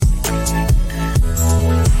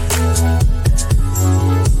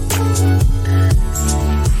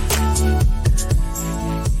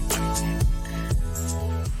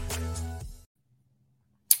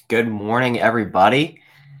Good morning, everybody.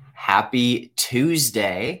 Happy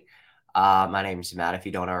Tuesday. My name is Matt. If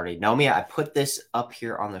you don't already know me, I put this up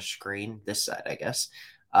here on the screen, this side, I guess.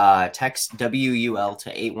 Text WUL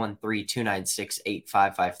to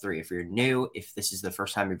 813-296-8553. If you're new, if this is the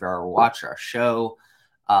first time you've ever watched our show,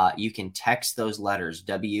 you can text those letters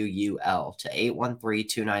WUL to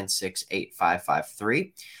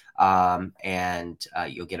 813-296-8553. And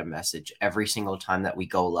you'll get a message every single time that we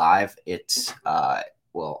go live. It's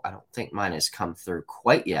well, I don't think mine has come through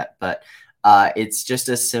quite yet, but it's just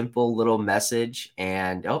a simple little message.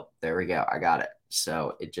 And oh, there we go. I got it.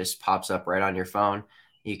 So it just pops up right on your phone.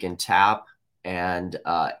 You can tap, and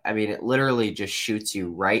it literally just shoots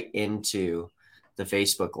you right into the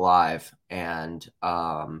Facebook Live, and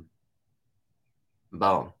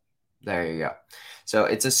boom, there you go. So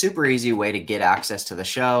it's a super easy way to get access to the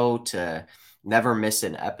show, to never miss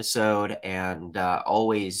an episode, and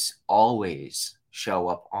always show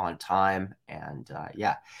up on time. And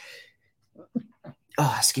yeah.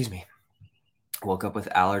 Oh, excuse me. Woke up with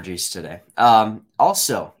allergies today.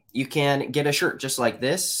 Also, you can get a shirt just like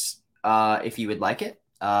this if you would like it.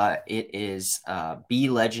 It is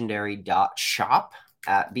belegendary.shop.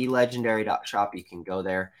 At belegendary.shop, you can go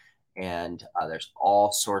there, and there's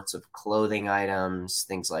all sorts of clothing items,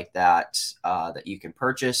 things like that, that you can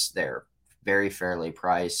purchase. They're very fairly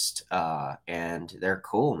priced, and they're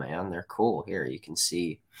cool, man. They're cool. Here, you can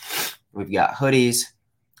see we've got hoodies,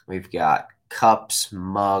 we've got cups,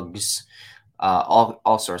 mugs,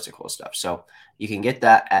 all sorts of cool stuff. So you can get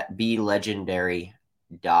that at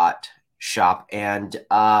belegendary.shop. And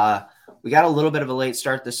we got a little bit of a late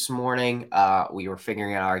start this morning. We were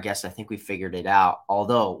figuring out our guests. I think we figured it out,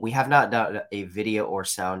 although we have not done a video or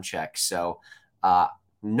sound check. So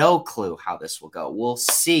no clue how this will go. We'll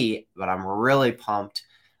see, but I'm really pumped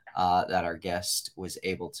that our guest was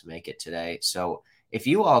able to make it today. So if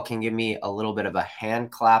you all can give me a little bit of a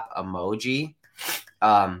hand clap emoji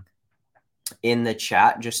in the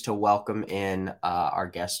chat, just to welcome in our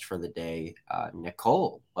guest for the day,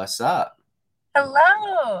 Nicole. What's up?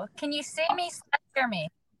 Hello. Can you see me, hear me?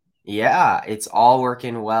 Yeah, it's all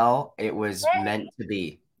working well. It was meant to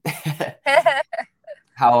be.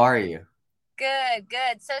 How are you? Good.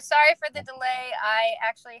 So sorry for the delay. I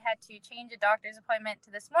actually had to change a doctor's appointment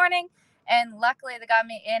to this morning, and luckily they got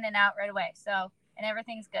me in and out right away. And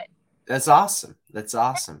everything's good. That's awesome.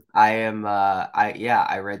 I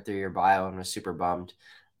read through your bio and was super bummed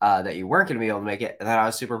that you weren't going to be able to make it. And then I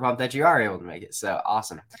was super pumped that you are able to make it. So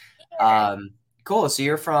awesome. Cool.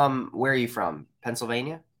 So where are you from?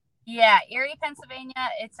 Pennsylvania? Yeah, Erie,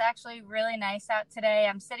 Pennsylvania. It's actually really nice out today.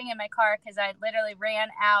 I'm sitting in my car because I literally ran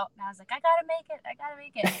out and I was like, I gotta make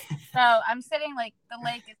it. So I'm sitting, like, the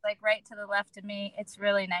lake is like right to the left of me. It's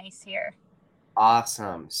really nice here.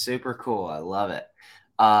 Awesome. Super cool. I love it.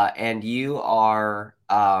 And you've got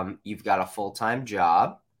a full-time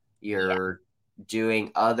job. You're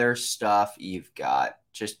doing other stuff. You've got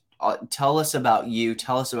tell us about you.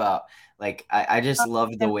 Tell us about, like, I just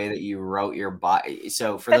loved the way that you wrote your bio.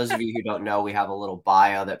 So for those of you who don't know, we have a little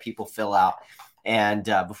bio that people fill out and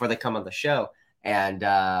before they come on the show. And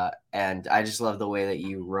I just love the way that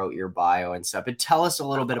you wrote your bio and stuff. But tell us a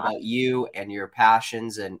little bit about you and your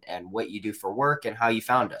passions and what you do for work and how you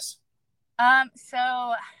found us. So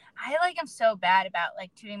I am so bad about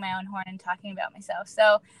like tooting my own horn and talking about myself.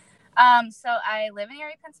 So I live in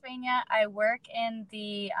Erie, Pennsylvania. I work in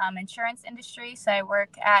the insurance industry. So I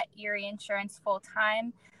work at Erie Insurance full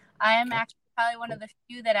time. I am actually probably one of the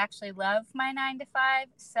few that actually love my 9 to 5.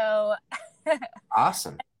 So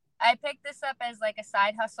Awesome. I picked this up as like a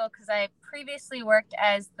side hustle because I previously worked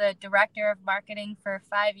as the director of marketing for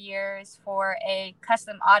 5 years for a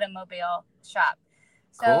custom automobile shop.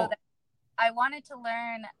 So Cool. I wanted to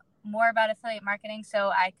learn more about affiliate marketing so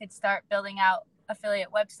I could start building out affiliate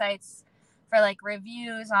websites for like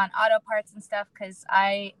reviews on auto parts and stuff, because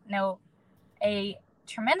I know a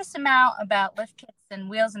tremendous amount about lift kits and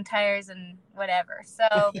wheels and tires and whatever. So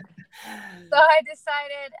I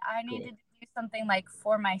decided I needed to do something like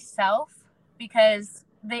for myself, because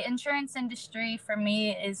the insurance industry for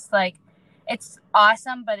me is like, it's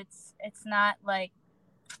awesome, but it's not like,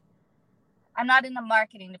 I'm not in the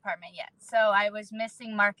marketing department yet. So I was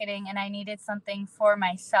missing marketing and I needed something for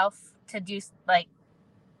myself to do, like,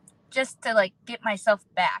 just to like get myself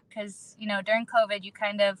back. Cause during COVID, you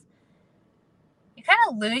kind of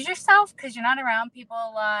lose yourself because you're not around people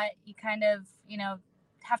a lot. You kind of,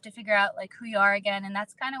 have to figure out like who you are again. And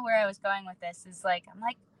that's kind of where I was going with this, is like, I'm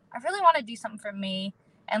like, I really want to do something for me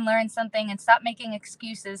and learn something and stop making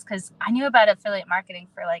excuses. Cause I knew about affiliate marketing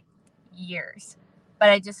for like years, but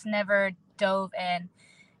I just never dove in.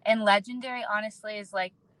 And Legendary honestly is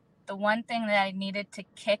like the one thing that I needed to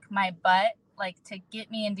kick my butt, like to get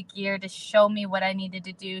me into gear, to show me what I needed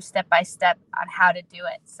to do step by step on how to do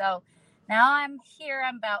it. So now I'm here.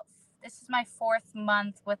 This is my 4th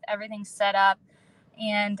month with everything set up,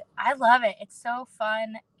 and I love it. It's so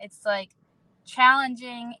fun. It's like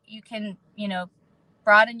challenging. You can,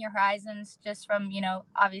 broaden your horizons just from,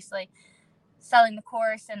 obviously selling the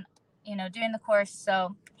course and, doing the course.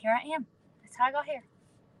 So here I am. That's how I got here.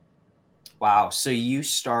 Wow. So you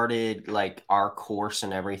started like our course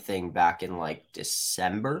and everything back in like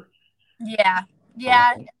December? Yeah. Oh,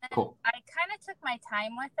 Yeah. okay. And then Cool. I kind of took my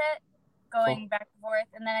time with it, Cool. going back and forth.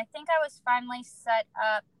 And then I think I was finally set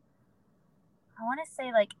up. I want to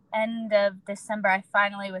say like end of December, I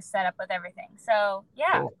finally was set up with everything. So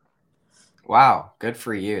yeah. Cool. Wow. Good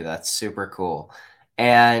for you. That's super cool.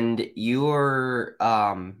 And you're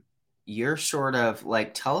sort of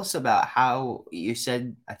like, tell us about how you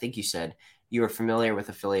said, I think you said you were familiar with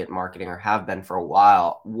affiliate marketing or have been for a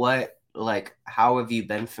while. How have you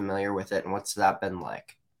been familiar with it and what's that been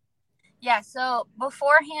like? Yeah. So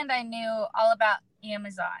beforehand, I knew all about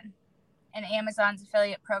Amazon and Amazon's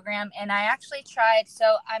affiliate program. And I actually tried,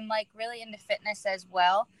 so I'm like really into fitness as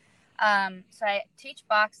well. So I teach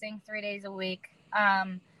boxing 3 days a week. So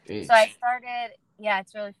I Jeez. started, yeah,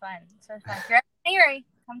 it's really fun. It's really fun. If you're in Erie,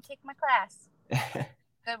 come take my class.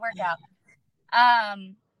 Good workout.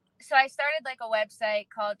 So I started like a website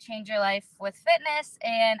called Change Your Life with Fitness,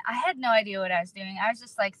 and I had no idea what I was doing. I was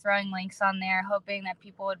just like throwing links on there, hoping that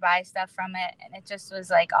people would buy stuff from it, and it just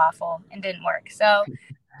was like awful and didn't work. So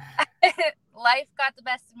life got the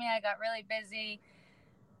best of me. I got really busy,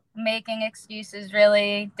 making excuses,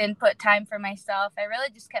 really didn't put time for myself. I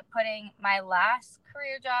really just kept putting my last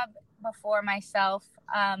career job before myself.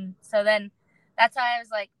 So then that's how I was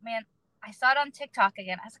like, man, I saw it on TikTok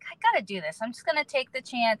again. I was like, I gotta do this. I'm just gonna take the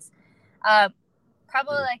chance.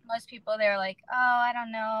 Probably like most people, they're like, oh, I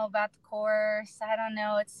don't know about the course. I don't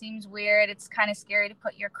know. It seems weird. It's kind of scary to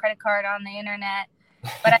put your credit card on the internet.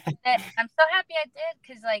 But I did it. I'm so happy I did,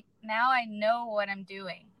 because like now I know what I'm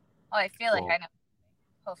doing. Oh, I feel like I Cool. know.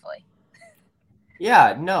 Hopefully.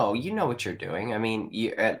 Yeah, no, you know what you're doing. I mean,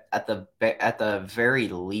 you at the very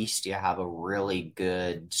least, you have a really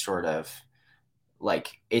good sort of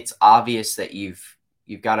like it's obvious that you've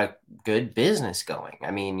got a good business going.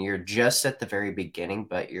 I mean, you're just at the very beginning,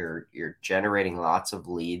 but you're generating lots of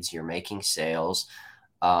leads, you're making sales.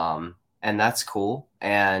 And that's cool.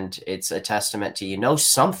 And it's a testament to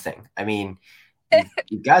something. I mean,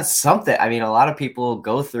 you got something. I mean, a lot of people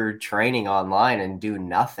go through training online and do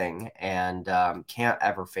nothing and can't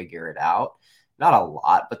ever figure it out. Not a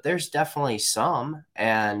lot, but there's definitely some.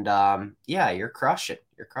 And yeah, you're crushing.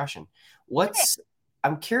 You're crushing. What's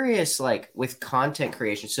I'm curious, like with content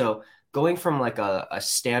creation. So going from like a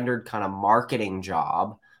standard kind of marketing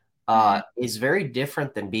job Mm-hmm. is very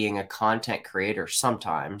different than being a content creator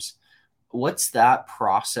sometimes. What's that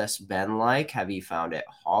process been like? Have you found it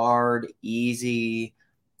hard, easy?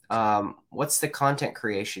 What's the content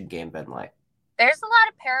creation game been like? There's a lot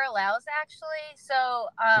of parallels actually. So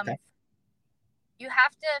Okay. you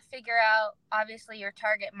have to figure out obviously your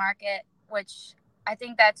target market, which I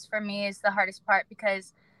think that's for me is the hardest part,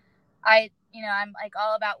 because I'm like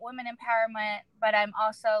all about women empowerment, but I'm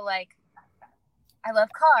also like I love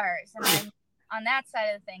cars and I'm on that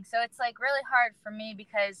side of the thing. So it's like really hard for me,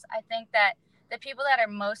 because I think that the people that are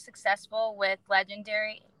most successful with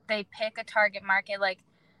Legendary, they pick a target market like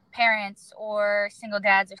parents or single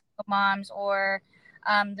dads or single moms or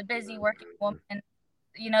the busy working woman.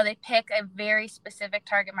 They pick a very specific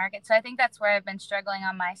target market. So I think that's where I've been struggling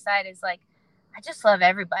on my side, is like, I just love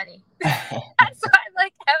everybody. So I'm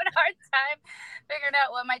like having a hard time figuring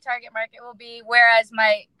out what my target market will be. Whereas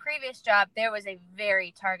my previous job, there was a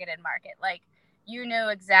very targeted market. Like you knew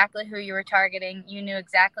exactly who you were targeting. You knew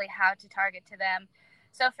exactly how to target to them.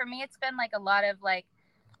 So for me, it's been like a lot of like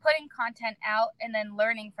putting content out and then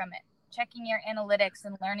learning from it, checking your analytics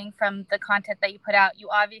and learning from the content that you put out. You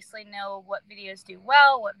obviously know what videos do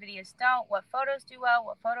well, what videos don't, what photos do well,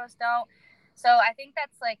 what photos don't. So I think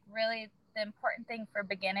that's like really the important thing for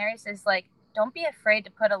beginners is like, don't be afraid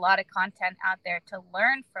to put a lot of content out there to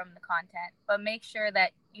learn from the content, but make sure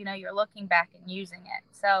that, you're looking back and using it.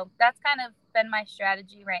 So that's kind of been my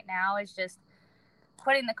strategy right now, is just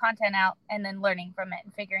putting the content out and then learning from it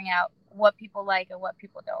and figuring out what people like and what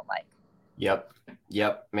people don't like. Yep.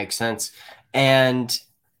 Yep. Makes sense. And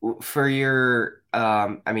for your,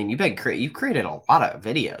 I mean, you've created a lot of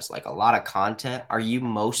videos, like a lot of content. Are you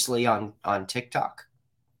mostly on TikTok?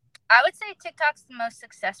 I would say TikTok's the most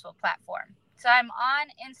successful platform. So I'm on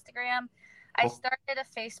Instagram. I Cool. started a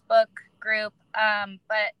Facebook group,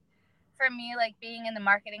 but for me, like being in the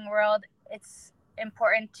marketing world, it's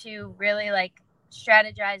important to really like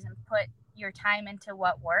strategize and put your time into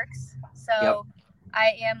what works. Yep. So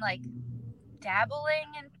I am like dabbling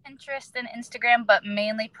in Pinterest and Instagram, but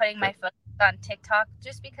mainly putting my focus on TikTok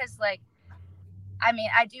just because, like, I mean,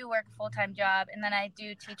 I do work a full-time job and then I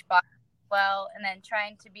do teach boxing well and then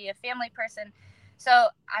trying to be a family person. So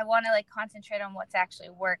I want to like concentrate on what's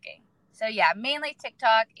actually working. So yeah, mainly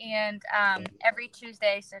TikTok and every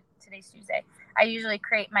Tuesday, so today's Tuesday, I usually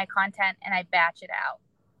create my content and I batch it out.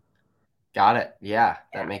 Got it. Yeah,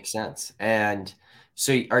 that Yeah. makes sense. And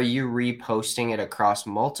so are you reposting it across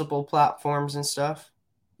multiple platforms and stuff?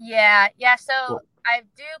 Yeah. Yeah. So Cool. I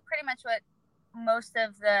do pretty much what most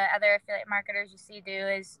of the other affiliate marketers you see do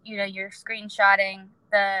is, you know, you're screenshotting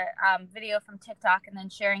the video from TikTok and then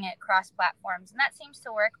sharing it cross platforms. And that seems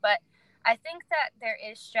to work. But I think that there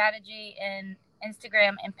is strategy in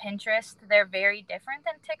Instagram and Pinterest. They're very different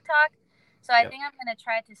than TikTok. So I Yep. think I'm going to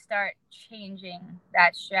try to start changing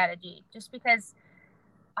that strategy just because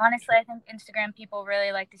honestly, I think Instagram people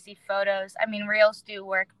really like to see photos. I mean, reels do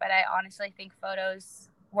work, but I honestly think photos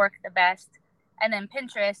work the best. And then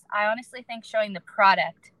Pinterest, I honestly think showing the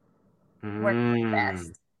product works the Mm,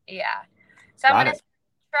 best. Yeah. So I'm got going to it.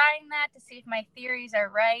 start trying that to see if my theories are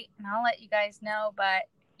right, and I'll let you guys know. But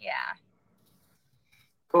yeah.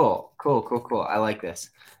 Cool. Cool. Cool. Cool. I like this.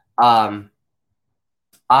 I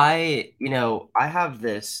have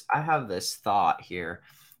this thought here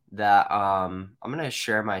that I'm gonna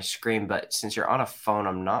share my screen, but since you're on a phone,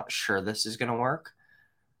 I'm not sure this is gonna work.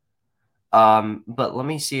 But let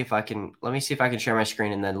me see if I can share my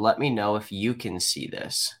screen and then let me know if you can see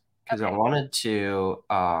this because I Okay. wanted to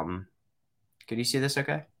could you see this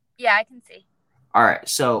okay? Yeah, I can see. All right,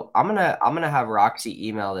 so I'm gonna have Roxy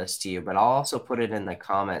email this to you, but I'll also put it in the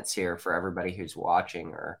comments here for everybody who's watching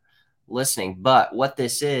or listening. But what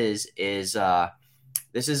this is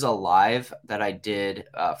a live that I did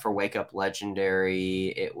for Wake Up Legendary.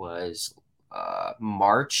 It was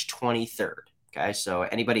March 23rd. Okay, so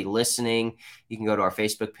anybody listening, you can go to our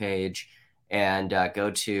Facebook page and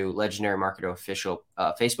go to Legendary Marketer official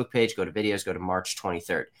Facebook page. Go to videos. Go to March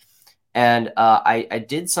 23rd. And I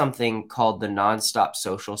did something called the nonstop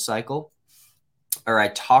social cycle, or I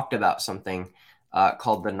talked about something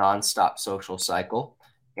called the nonstop social cycle.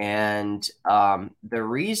 And the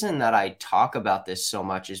reason that I talk about this so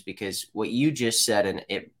much is because what you just said, and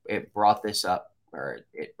it brought this up, or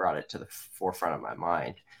it brought it to the forefront of my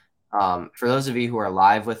mind. For those of you who are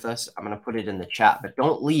live with us, I'm going to put it in the chat, but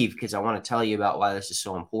don't leave because I want to tell you about why this is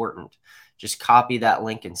so important. Just copy that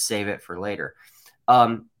link and save it for later.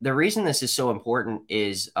 The reason this is so important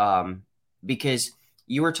is because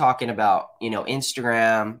you were talking about,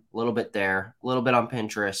 Instagram, a little bit there, a little bit on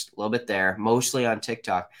Pinterest, a little bit there, mostly on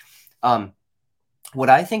TikTok. Um, what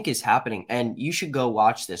I think is happening, and you should go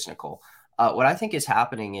watch this, Nicole. What I think is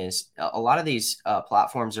happening is a lot of these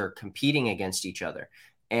platforms are competing against each other.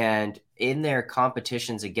 And in their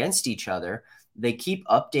competitions against each other, they keep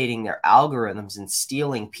updating their algorithms and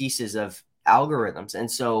stealing pieces of algorithms. And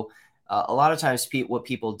so a lot of times what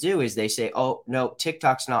people do is they say, oh, no,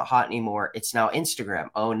 TikTok's not hot anymore. It's now Instagram.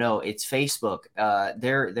 Oh, no, it's Facebook.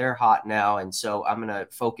 They're hot now. And so I'm going to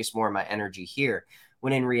focus more of my energy here.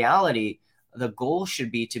 When in reality, the goal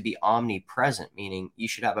should be to be omnipresent, meaning you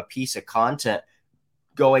should have a piece of content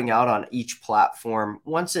going out on each platform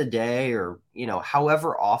once a day or,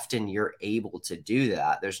 however often you're able to do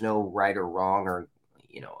that. There's no right or wrong or,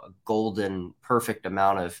 a golden perfect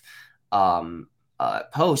amount of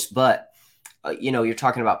posts. But, you're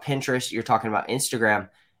talking about Pinterest, you're talking about Instagram.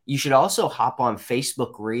 You should also hop on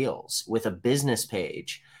Facebook Reels with a business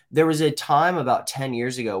page. There was a time about 10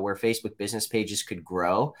 years ago where Facebook business pages could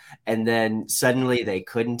grow and then suddenly they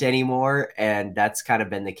couldn't anymore. And that's kind of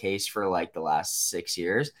been the case for like the last 6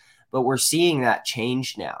 years. But we're seeing that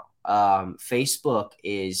change now. Facebook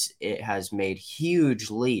it has made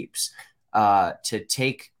huge leaps to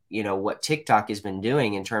take what TikTok has been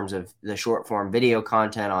doing in terms of the short form video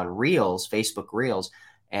content on Reels, Facebook Reels,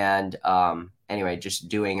 and anyway, just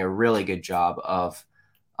doing a really good job of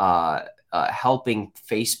helping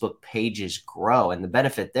Facebook pages grow. And the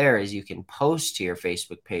benefit there is you can post to your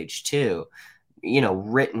Facebook page too.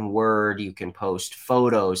 Written word, you can post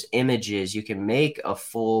photos, images, you can make a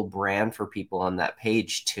full brand for people on that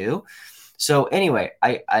page too. So anyway,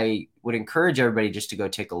 I would encourage everybody just to go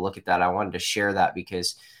take a look at that. I wanted to share that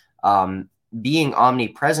because being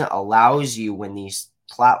omnipresent allows you when these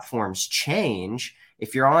platforms change,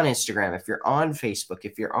 if you're on Instagram, if you're on Facebook,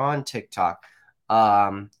 if you're on TikTok,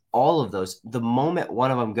 all of those, the moment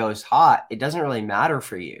one of them goes hot, it doesn't really matter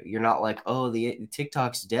for you. You're not like, oh, the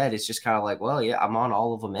TikTok's dead. It's just kind of like, well, yeah, I'm on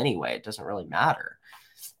all of them anyway. It doesn't really matter.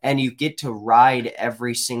 And you get to ride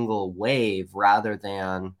every single wave rather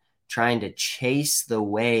than trying to chase the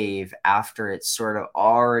wave after it's sort of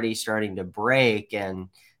already starting to break. And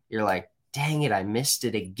you're like, dang it, I missed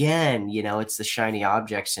it again. You know, it's the shiny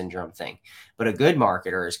object syndrome thing. But a good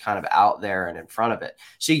marketer is kind of out there and in front of it.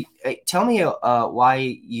 So tell me why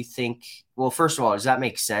you think, well, first of all, does that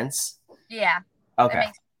make sense? Yeah, that Okay.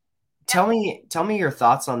 makes yep. Tell me your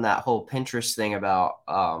thoughts on that whole Pinterest thing about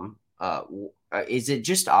is it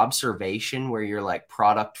just observation where your like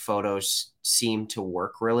product photos seem to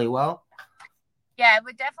work really well? Yeah, it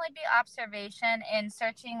would definitely be observation and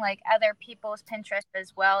searching like other people's Pinterest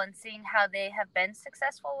as well and seeing how they have been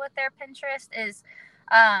successful with their Pinterest is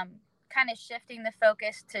kind of shifting the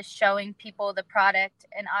focus to showing people the product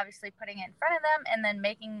and obviously putting it in front of them and then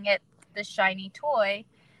making it the shiny toy,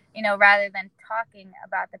 you know, rather than talking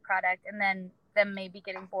about the product and then them maybe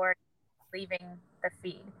getting bored leaving the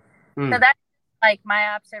feed. So Hmm. that's like my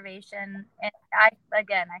observation. And I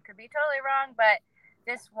could be totally wrong, but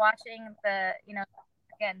just watching the, you know,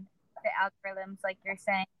 again, the algorithms, like you're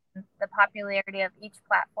saying, the popularity of each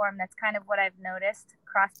platform, that's kind of what I've noticed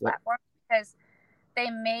cross Yep. platform because they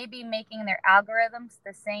may be making their algorithms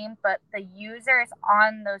the same, but the users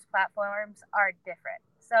on those platforms are different.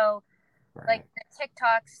 So like Right. the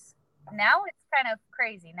TikToks, now it's kind of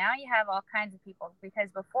crazy. Now you have all kinds of people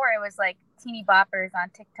because before it was like teeny boppers on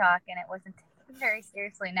TikTok and it wasn't taken very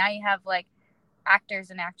seriously. Now you have like actors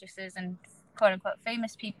and actresses and quote unquote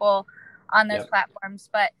famous people on those Yep. platforms.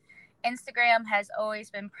 But Instagram has always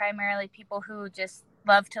been primarily people who just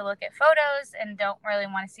love to look at photos and don't really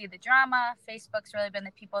want to see the drama. Facebook's really been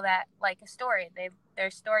the people that like a story.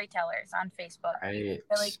 They're storytellers on Facebook. Right.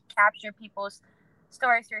 Really capture people's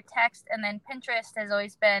story through text. And then Pinterest has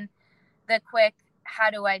always been the quick, how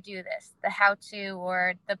do I do this? The how to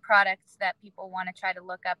or the products that people want to try to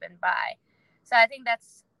look up and buy. So I think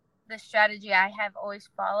that's the strategy I have always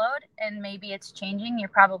followed. And maybe it's changing. You're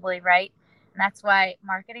probably right. And that's why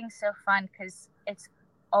marketing's so fun because it's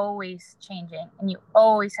always changing and you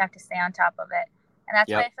always have to stay on top of it. And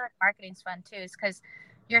that's why I Yep. feel like marketing's fun too, is because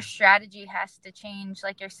your strategy has to change,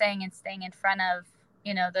 like you're saying, and staying in front of,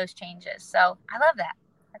 you know, those changes. So I love that.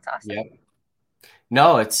 That's awesome. Yep.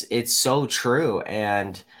 No, it's so true.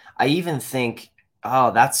 And I even think,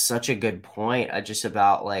 oh, that's such a good point. Just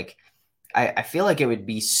about like I feel like it would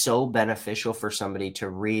be so beneficial for somebody to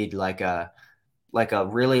read like a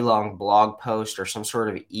really long blog post or some sort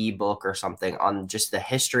of ebook or something on just the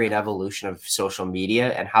history and evolution of social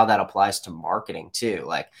media and how that applies to marketing too.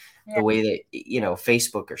 Like the Yeah. way that, you know,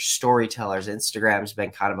 Facebook or storytellers, Instagram's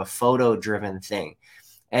been kind of a photo driven thing.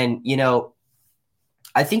 And, you know,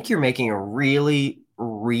 I think you're making a really,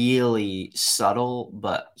 really subtle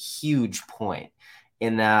but huge point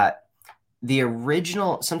in that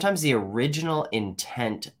sometimes the original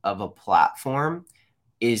intent of a platform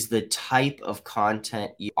is the type of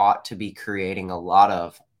content you ought to be creating a lot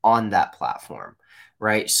of on that platform,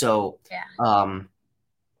 right? So, Yeah. um,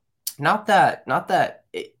 not that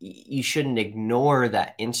you shouldn't ignore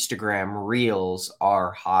that Instagram Reels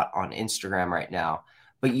are hot on Instagram right now,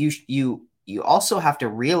 but you also have to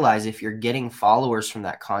realize if you're getting followers from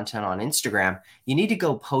that content on Instagram, you need to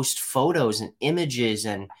go post photos and images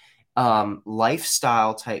and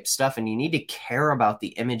lifestyle type stuff, and you need to care about the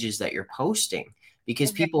images that you're posting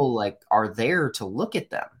because Exactly. people like are there to look at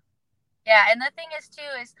them. Yeah. And the thing is,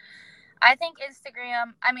 too, is I think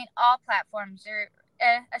Instagram, I mean, all platforms,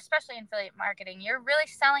 especially in affiliate marketing, you're really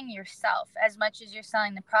selling yourself as much as you're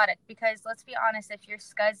selling the product. Because let's be honest, if you're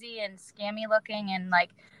scuzzy and scammy looking and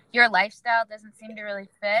like your lifestyle doesn't seem to really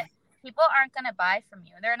fit, people aren't going to buy from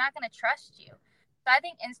you. They're not going to trust you. So I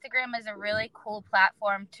think Instagram is a really cool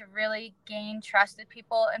platform to really gain trust with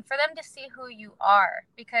people and for them to see who you are.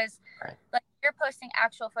 Because Right. like you're posting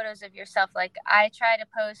actual photos of yourself. Like I try to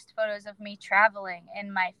post photos of me traveling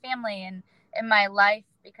and my family and in my life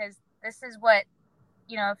because this is what,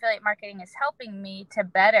 you know, affiliate marketing is helping me to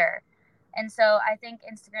better. And so I think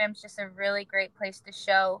Instagram's just a really great place to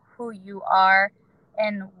show who you are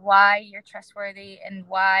and why you're trustworthy and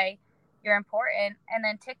why you're important. And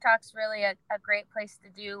then TikTok's really a great place to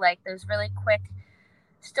do like those really quick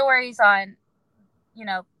stories on, you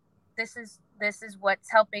know, this is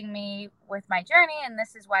what's helping me with my journey and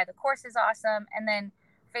this is why the course is awesome. And then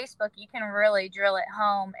Facebook, you can really drill it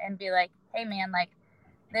home and be like, hey man, like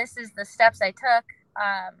this is the steps I took.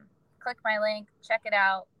 Click my link, check it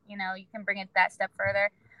out. You know, you can bring it that step further.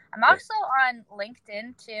 I'm Yeah. also on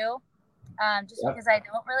LinkedIn too. just because I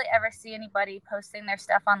don't really ever see anybody posting their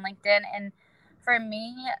stuff on LinkedIn. And for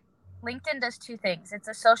me, LinkedIn does two things. It's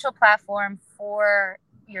a social platform for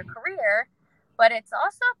your career, but it's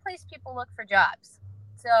also a place people look for jobs.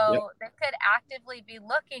 So they could actively be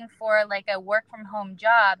looking for like a work from home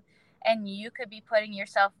job, and you could be putting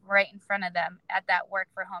yourself right in front of them at that work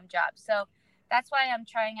for home job. So that's why I'm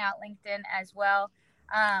trying out LinkedIn as well.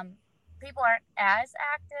 People aren't as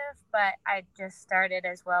active, but I just started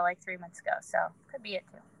as well like 3 months ago. So could be it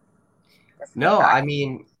too. No, I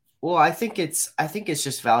mean, well, I think it's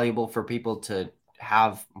just valuable for people to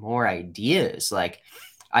have more ideas. Like,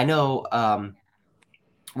 I know,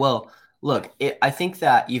 well, look, I think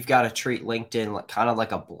that you've got to treat LinkedIn like, kind of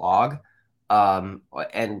like a blog.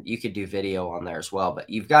 And you could do video on there as well, but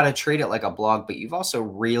you've got to treat it like a blog, but you've also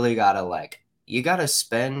really got to you got to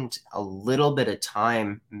spend a little bit of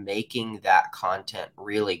time making that content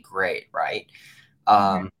really great, right?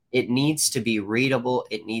 It needs to be readable.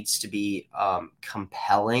 It needs to be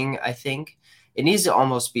compelling, I think. It needs to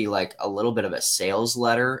almost be like a little bit of a sales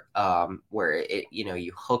letter, where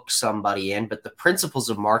you hook somebody in, but the principles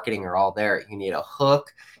of marketing are all there. You need a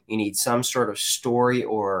hook, you need some sort of story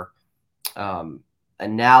or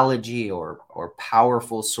analogy or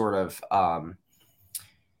powerful sort of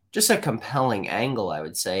just a compelling angle, I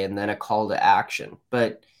would say, and then a call to action.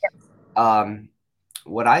 But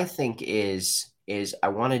what I think is I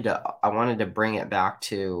wanted to bring it back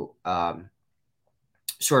to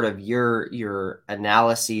sort of your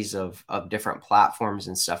analyses of different platforms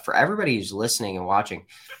and stuff for everybody who's listening and watching.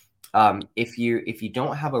 If you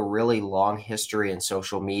don't have a really long history in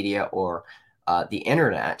social media or the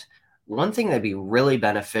internet, one thing that'd be really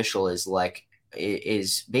beneficial is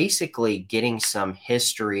basically getting some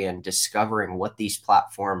history and discovering what these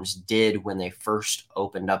platforms did when they first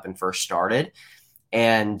opened up and first started.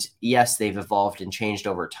 And yes, they've evolved and changed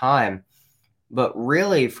over time. But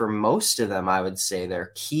really, for most of them, I would say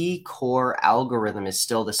their key core algorithm is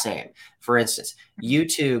still the same. For instance,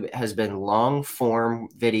 YouTube has been long form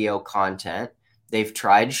video content. They've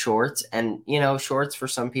tried shorts, and shorts for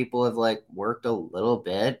some people have worked a little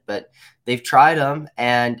bit, but they've tried them,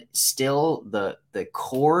 and still the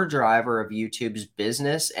core driver of YouTube's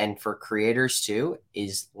business and for creators too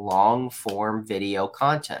is long form video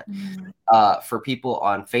content. For people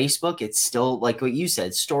on Facebook, it's still like what you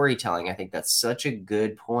said, storytelling. I think that's such a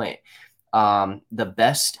good point. The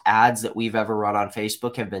best ads that we've ever run on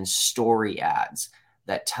Facebook have been story ads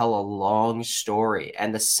that tell a long story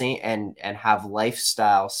and the same and have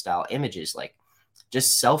lifestyle style images, like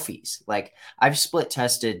just selfies. Like, I've split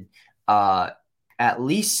tested at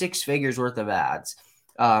least 6 figures worth of ads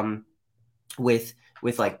with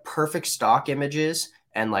like perfect stock images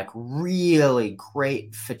and like really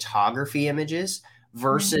great photography images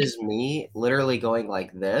versus me literally going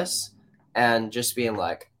like this and just being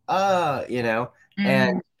like,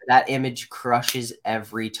 and that image crushes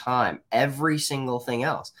every time, every single thing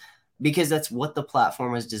else, because that's what the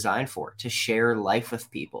platform was designed for, to share life with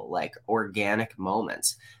people, like organic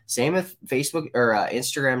moments. Same with Facebook or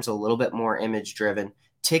Instagram's a little bit more image driven.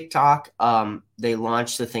 TikTok, they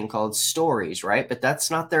launched the thing called stories, right? But that's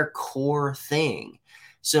not their core thing.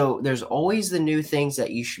 So there's always the new things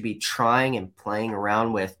that you should be trying and playing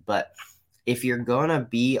around with. But if you're going to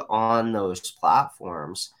be on those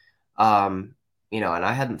platforms, and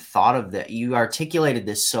I hadn't thought of that. You articulated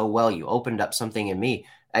this so well. You opened up something in me.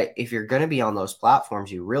 If you're going to be on those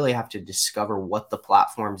platforms, you really have to discover what the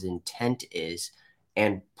platform's intent is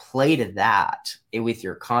and play to that with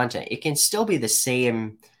your content. It can still be the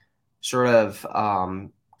same sort of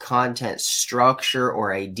content structure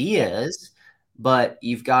or ideas, but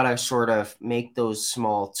you've got to sort of make those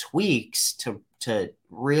small tweaks to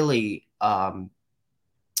really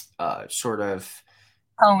sort of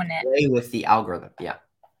own it. play with the algorithm. Yeah.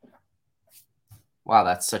 Wow,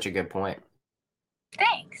 that's such a good point.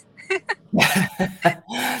 Thanks.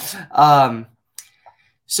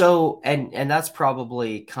 So, and that's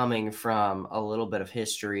probably coming from a little bit of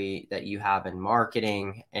history that you have in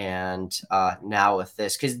marketing, and now with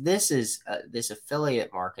this, because this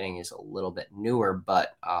affiliate marketing is a little bit newer,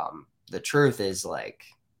 but the truth is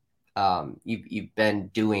you've been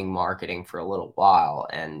doing marketing for a little while,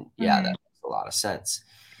 and that makes a lot of sense.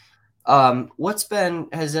 Has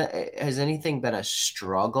anything been a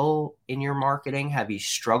struggle in your marketing? Have you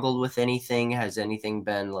struggled with anything? Has anything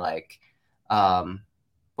been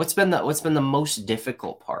what's been the most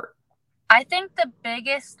difficult part? I think the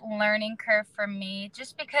biggest learning curve for me,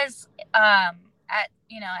 just because at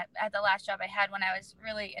the last job I had when I was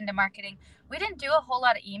really into marketing, we didn't do a whole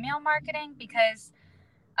lot of email marketing because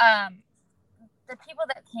the people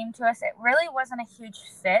that came to us, it really wasn't a huge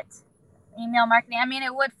fit. email marketing. I mean,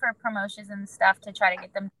 it would for promotions and stuff to try to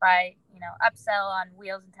get them to buy, upsell on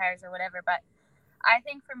wheels and tires or whatever. But I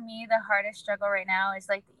think for me, the hardest struggle right now is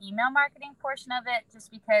like the email marketing portion of it,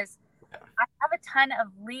 just because I have a ton of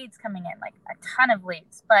leads coming in, like a ton of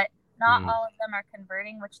leads, but not all of them are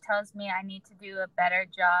converting, which tells me I need to do a better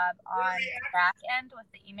job on the back end with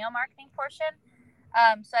the email marketing portion.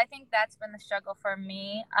 So I think that's been the struggle for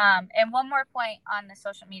me. And one more point on the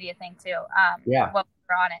social media thing too. While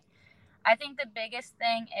we're on it, I think the biggest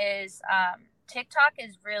thing is TikTok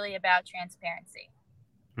is really about transparency.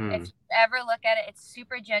 If you ever look at it, it's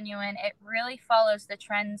super genuine. It really follows the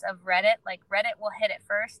trends of Reddit. Like Reddit will hit it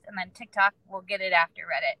first, and then TikTok will get it after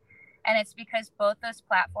Reddit. And it's because both those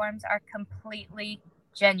platforms are completely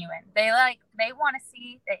genuine. They want to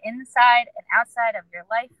see the inside and outside of your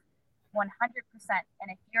life 100%. And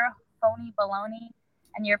if you're phony baloney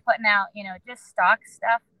and you're putting out, just stock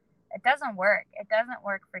stuff, it doesn't work. It doesn't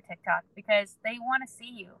work for TikTok because they want to see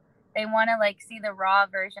you. They want to see the raw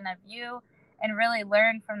version of you and really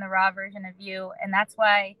learn from the raw version of you. And that's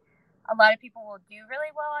why a lot of people will do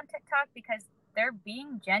really well on TikTok, because they're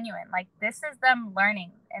being genuine. Like, this is them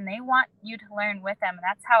learning and they want you to learn with them. And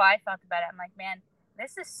that's how I felt about it. I'm like, man,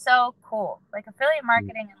 this is so cool. Like, affiliate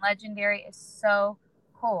marketing and Legendary is so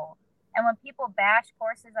cool. And when people bash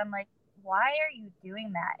courses, I'm like, why are you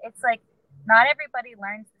doing that? It's like, not everybody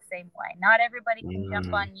learns the same way. Not everybody can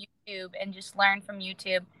jump on YouTube and just learn from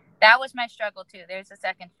YouTube. That was my struggle too. There's a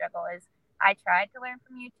second struggle is I tried to learn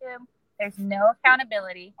from YouTube. There's no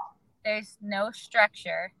accountability. There's no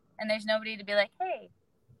structure. And there's nobody to be like, hey,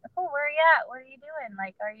 Nicole, where are you at? What are you doing?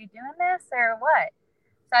 Like, are you doing this or what?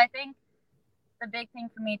 So I think the big thing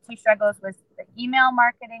for me, two struggles, was the email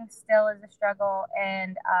marketing still is a struggle.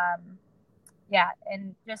 And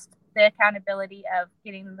and just the accountability of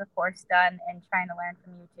getting the course done and trying to learn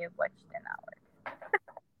from YouTube, which did not work.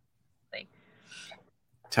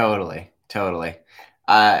 Totally.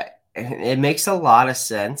 It makes a lot of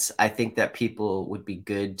sense. I think that people would be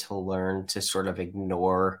good to learn to sort of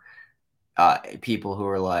ignore people who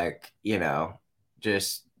are like,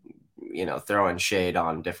 just, throwing shade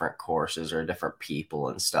on different courses or different people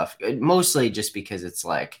and stuff. Mostly just because it's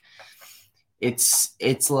like,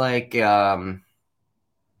 here's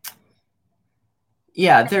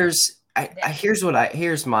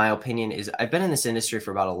my opinion is I've been in this industry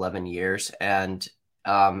for about 11 years. And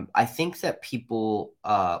I think that people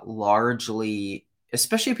largely,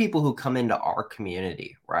 especially people who come into our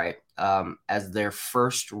community, right, as their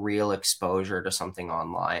first real exposure to something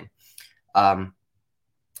online,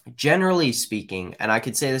 generally speaking, and I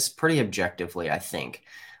could say this pretty objectively, I think,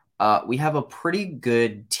 we have a pretty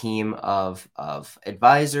good team of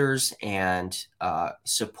advisors and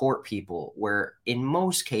support people where in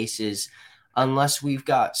most cases, unless we've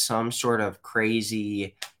got some sort of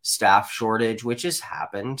crazy staff shortage, which has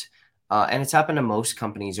happened, and it's happened to most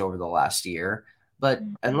companies over the last year, but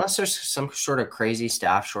unless there's some sort of crazy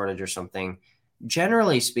staff shortage or something,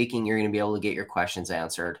 generally speaking, you're going to be able to get your questions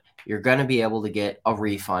answered. You're going to be able to get a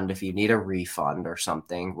refund if you need a refund or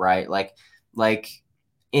something, right? Like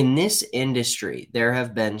in this industry, there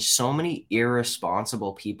have been so many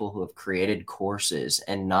irresponsible people who have created courses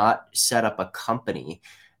and not set up a company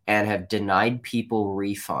and have denied people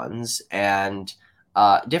refunds and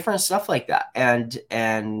different stuff like that,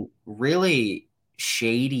 and really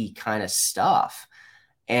shady kind of stuff.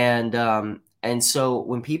 And so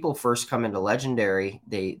when people first come into Legendary,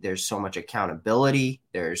 there's so much accountability,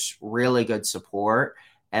 there's really good support.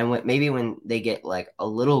 And when they get like a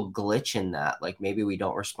little glitch in that, like maybe we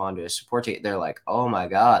don't respond to a support ticket, they're like, oh my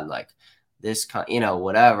God, like this,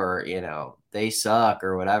 whatever, they suck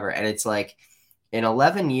or whatever. And it's like, in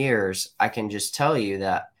 11 years, I can just tell you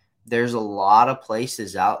that there's a lot of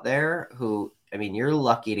places out there who, I mean, you're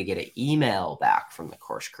lucky to get an email back from the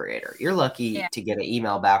course creator. You're lucky to get an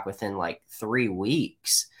email back within like 3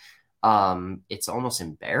 weeks. It's almost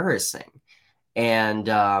embarrassing. And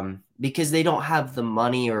because they don't have the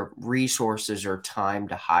money or resources or time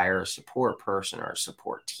to hire a support person or a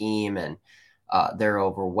support team, and they're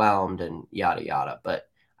overwhelmed and yada, yada. But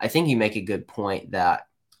I think you make a good point that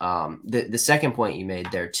the second point you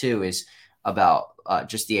made there too is about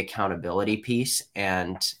just the accountability piece.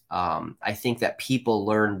 And I think that people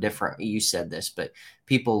learn different, you said this, but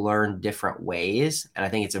people learn different ways. And I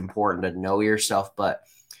think it's important to know yourself, but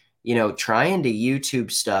trying to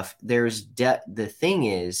YouTube stuff, the thing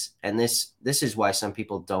is, and this is why some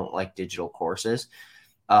people don't like digital courses,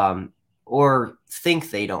 or think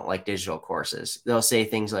they don't like digital courses. They'll say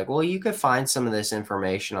things like, well, you could find some of this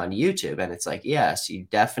information on YouTube. And it's like, yes, you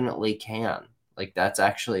definitely can. Like, that's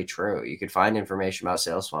actually true. You could find information about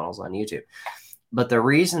sales funnels on YouTube. But the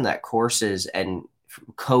reason that courses and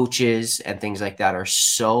coaches and things like that are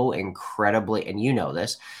so incredibly, and you know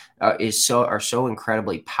this, are so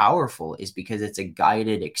incredibly powerful is because it's a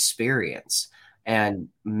guided experience. And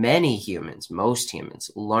many humans, most humans,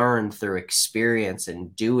 learn through experience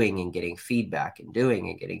and doing and getting feedback and doing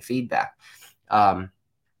and getting feedback. Um,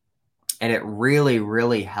 and it really,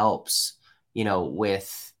 really helps, you know,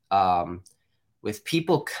 with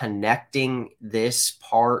people connecting this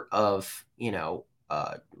part of, you know,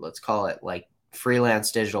 let's call it like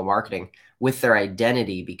freelance digital marketing with their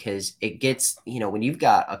identity, because it gets, you know, when you've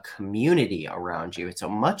got a community around you, it's a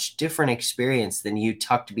much different experience than you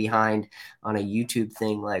tucked behind on a YouTube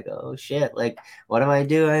thing like, oh shit, like what am I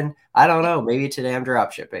doing? I don't know. Maybe today I'm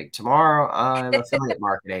drop shipping. Tomorrow I'm affiliate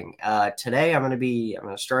marketing. Today I'm going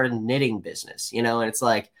to start a knitting business, you know, and it's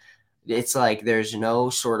like there's no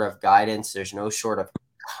sort of guidance, there's no sort of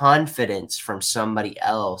confidence from somebody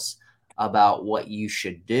else about what you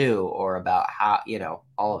should do or about how, you know,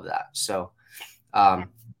 all of that. So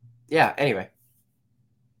yeah, anyway,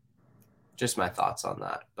 just my thoughts on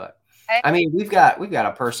that. But I, I mean, we've got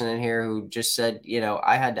a person in here who just said, you know,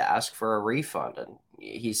 I had to ask for a refund, and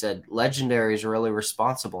he said Legendary is really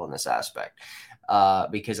responsible in this aspect,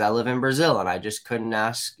 because I live in Brazil and I just couldn't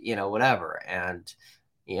ask, you know, whatever. And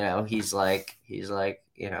you know, he's like,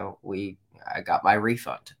 you know, I got my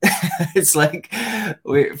refund. It's like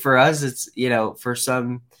for us, it's, you know,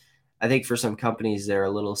 I think for some companies, they're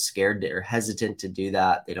a little scared or hesitant to do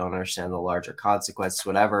that. They don't understand the larger consequences,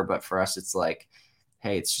 whatever. But for us, it's like,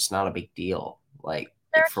 hey, it's just not a big deal, like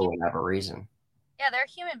they're for whatever reason. yeah, they're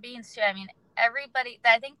human beings too. I mean, everybody.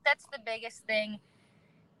 I think that's the biggest thing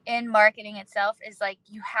in marketing itself is like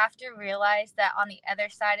you have to realize that on the other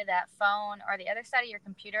side of that phone or the other side of your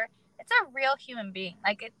computer, it's a real human being.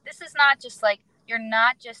 Like this is not just like you're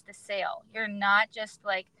not just a sale. You're not just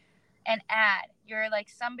like an ad. You're like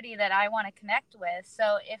somebody that I want to connect with.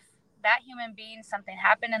 So if that human being something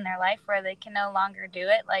happened in their life where they can no longer do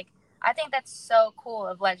it, like I think that's so cool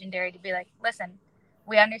of Legendary to be like, listen,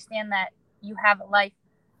 we understand that you have a life,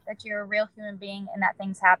 that you're a real human being and that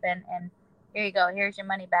things happen and here you go, here's your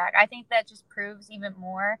money back. I think that just proves even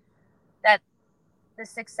more that the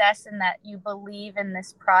success and that you believe in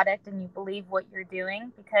this product and you believe what you're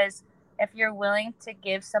doing, because if you're willing to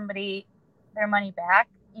give somebody their money back,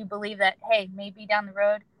 you believe that, hey, maybe down the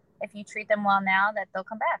road, if you treat them well now, that they'll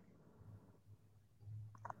come back.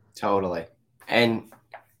 Totally. And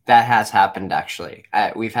that has happened actually.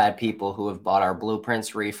 We've had people who have bought our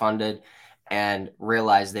blueprints refunded and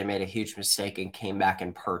realized they made a huge mistake and came back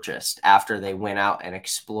and purchased after they went out and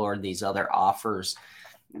explored these other offers.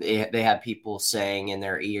 They had people saying in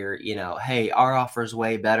their ear, you know, hey, our offer's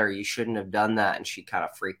way better. You shouldn't have done that. And she kind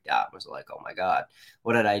of freaked out and was like, oh my God,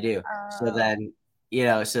 what did I do? So Uh, then, you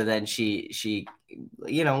know, so then she,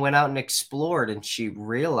 you know, went out and explored and she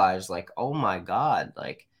realized like, oh my God,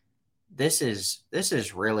 like, this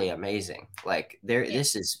is really amazing. Like yeah.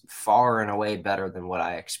 this is far and away better than what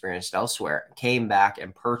I experienced elsewhere. Came back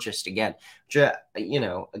and purchased again. You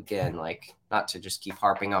know, again, like not to just keep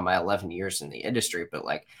harping on my 11 years in the industry, but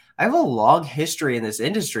like I have a long history in this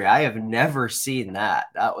industry. I have never seen that.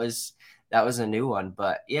 That was a new one.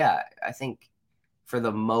 But yeah, I think for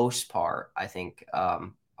the most part, I think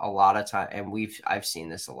a lot of time, and I've seen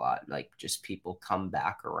this a lot, like just people come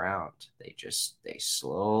back around. They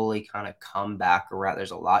slowly kind of come back around. There's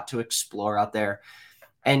a lot to explore out there,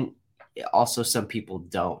 and also some people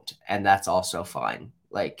don't, and that's also fine.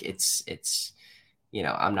 Like it's you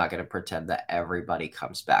know, I'm not going to pretend that everybody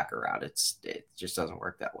comes back around. It just doesn't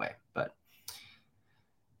work that way. But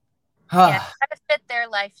Yeah, how to fit their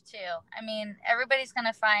life too. I mean, everybody's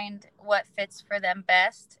gonna find what fits for them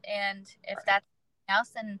best, and if that's something else,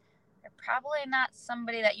 then they're probably not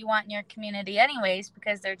somebody that you want in your community, anyways,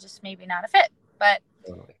 because they're just maybe not a fit. But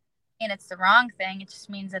totally. and it's the wrong thing. It just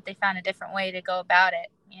means that they found a different way to go about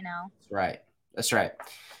it. You know. That's right. That's right.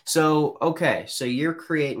 So, okay. So you're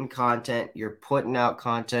creating content, you're putting out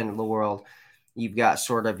content in the world. You've got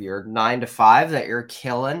sort of your 9 to 5 that you're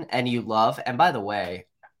killing and you love. And by the way,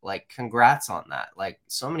 like, congrats on that. Like,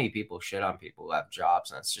 so many people shit on people who have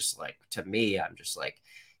jobs. And it's just like, to me, I'm just like,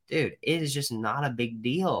 dude, it is just not a big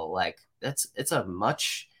deal. Like, it's a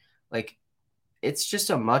much, like, it's just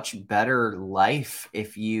a much better life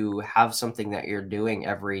if you have something that you're doing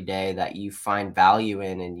every day that you find value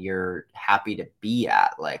in and you're happy to be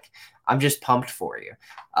at. Like, I'm just pumped for you.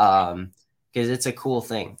 Because it's a cool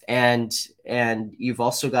thing. And you've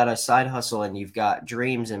also got a side hustle and you've got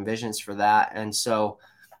dreams and visions for that. And so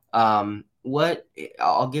what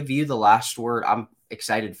I'll give you the last word.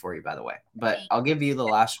 excited for you, by the way. But I'll give you the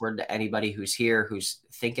last word to anybody who's here, who's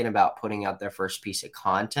thinking about putting out their first piece of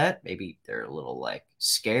content. Maybe they're a little like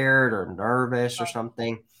scared or nervous or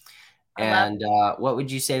something. And what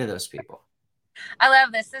would you say to those people? I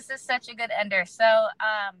love this. This is such a good ender. So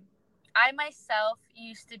I myself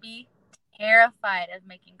used to be terrified of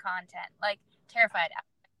making content, like terrified.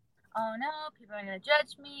 Oh no, people are going to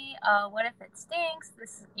judge me. Oh, what if it stinks?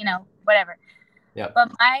 This, whatever. Yep.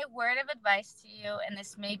 But my word of advice to you, and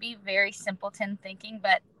this may be very simpleton thinking,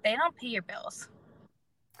 but they don't pay your bills.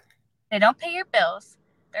 They don't pay your bills.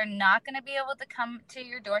 They're not going to be able to come to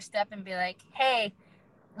your doorstep and be like, hey,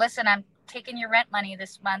 listen, I'm taking your rent money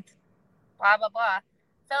this month, blah, blah, blah.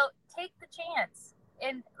 So take the chance.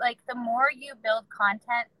 And like the more you build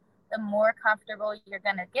content, the more comfortable you're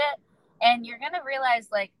going to get. And you're going to realize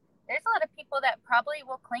like there's a lot of people that probably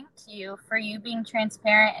will cling to you for you being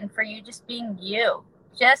transparent and for you just being you.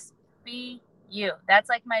 Just be you. That's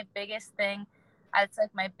like my biggest thing. It's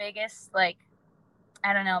like my biggest, like,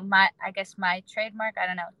 I don't know, my trademark. I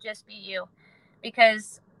don't know. Just be you.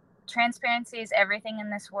 Because transparency is everything in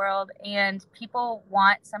this world, and people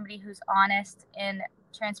want somebody who's honest and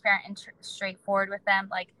transparent and straightforward with them.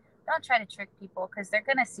 Like, don't try to trick people because they're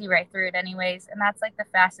going to see right through it anyways. And that's like the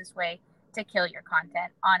fastest way to kill your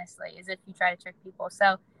content, honestly, is if you try to trick people.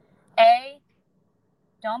 So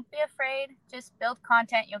don't be afraid. Just build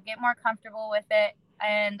content. You'll get more comfortable with it.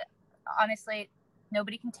 And honestly,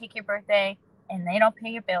 nobody can take your birthday and they don't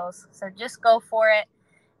pay your bills. So just go for it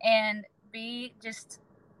and be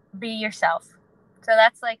yourself. So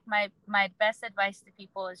that's like my best advice to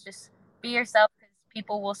people is just be yourself, because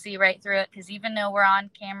people will see right through it. Because even though we're on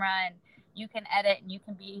camera and you can edit and you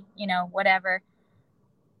can be, whatever,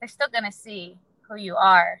 they're still going to see who you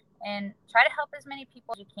are. And try to help as many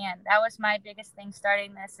people as you can. That was my biggest thing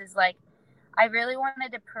starting this, is like I really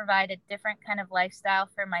wanted to provide a different kind of lifestyle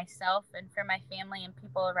for myself and for my family and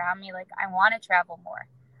people around me. Like, I want to travel more.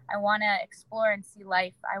 I want to explore and see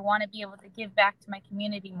life. I want to be able to give back to my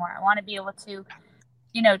community more. I want to be able to,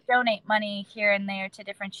 donate money here and there to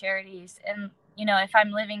different charities. And, if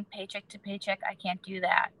I'm living paycheck to paycheck, I can't do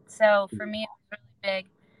that. So for me, it was really big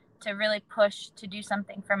to really push to do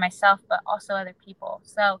something for myself, but also other people.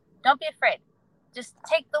 So don't be afraid. Just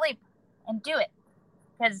take the leap and do it,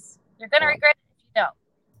 because you're going to regret it if you don't.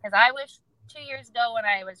 Because I wish 2 years ago when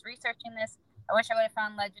I was researching this, I wish I would have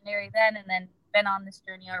found Legendary then and then been on this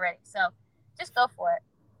journey already. So just go for it.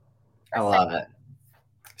 I love it.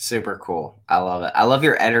 Super cool. I love it. I love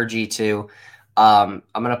your energy too. I'm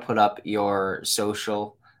going to put up your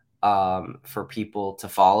social for people to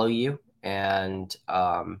follow you and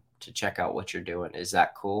to check out what you're doing. Is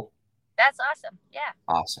that cool? That's awesome. Yeah.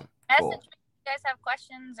 Awesome. Cool. If you guys have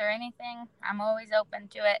questions or anything, I'm always open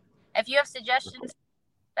to it. If you have suggestions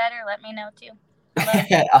better, let me know too.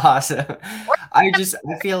 Awesome. I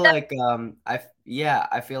feel like I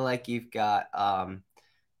feel like you've got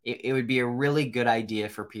it would be a really good idea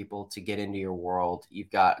for people to get into your world. You've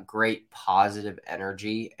got great positive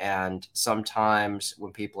energy, and sometimes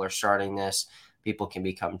when people are starting this, people can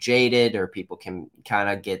become jaded, or people can kind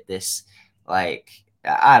of get this, like,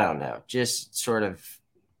 I don't know, just sort of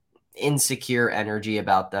insecure energy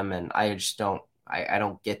about them. And I just don't, I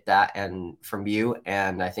don't get that. And from you,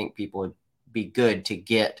 and I think people would be good to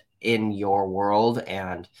get in your world.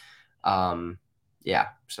 And yeah.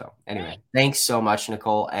 So anyway, thanks so much,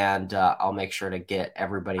 Nicole. And I'll make sure to get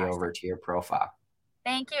everybody over to your profile.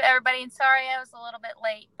 Thank you, everybody. And sorry I was a little bit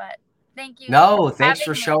late, but thank you. No, thanks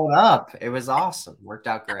for showing up. It was awesome. Worked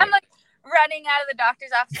out great. I'm like running out of the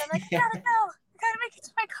doctor's office. I'm like, I gotta go. I gotta make it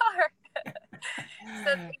to my car.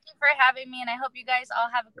 So thank you for having me. And I hope you guys all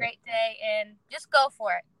have a great day, and just go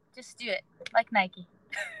for it. Just do it like Nike.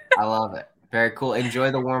 I love it. Very cool.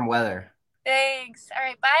 Enjoy the warm weather. Thanks. All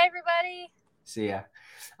right. Bye, everybody. See ya.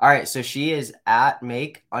 All right. So she is at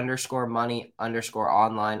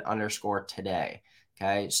make_money_online_today.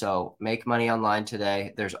 Okay. So make money online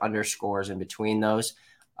today. There's underscores in between those.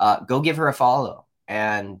 Go give her a follow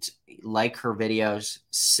and like her videos.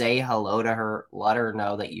 Say hello to her. Let her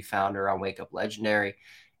know that you found her on Wake Up Legendary.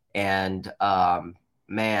 And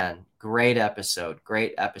man, great episode.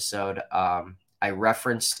 Great episode. I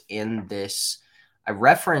referenced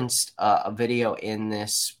a video in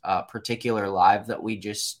this particular live that we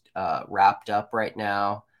just wrapped up right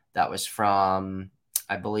now. That was from,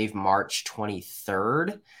 I believe, March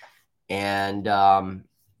 23rd. And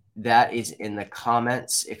that is in the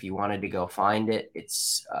comments if you wanted to go find it.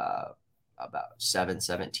 It's about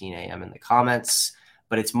 7:17 a.m. in the comments.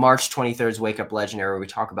 But it's March 23rd's Wake Up Legendary, where we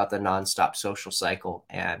talk about the nonstop social cycle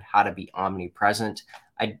and how to be omnipresent.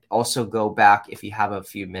 I'd also go back, if you have a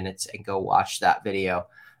few minutes, and go watch that video.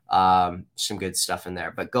 Some good stuff in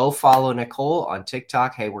there. But go follow Nicole on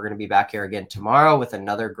TikTok. Hey, we're going to be back here again tomorrow with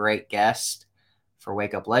another great guest for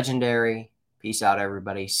Wake Up Legendary. Peace out,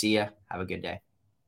 everybody. See ya. Have a good day.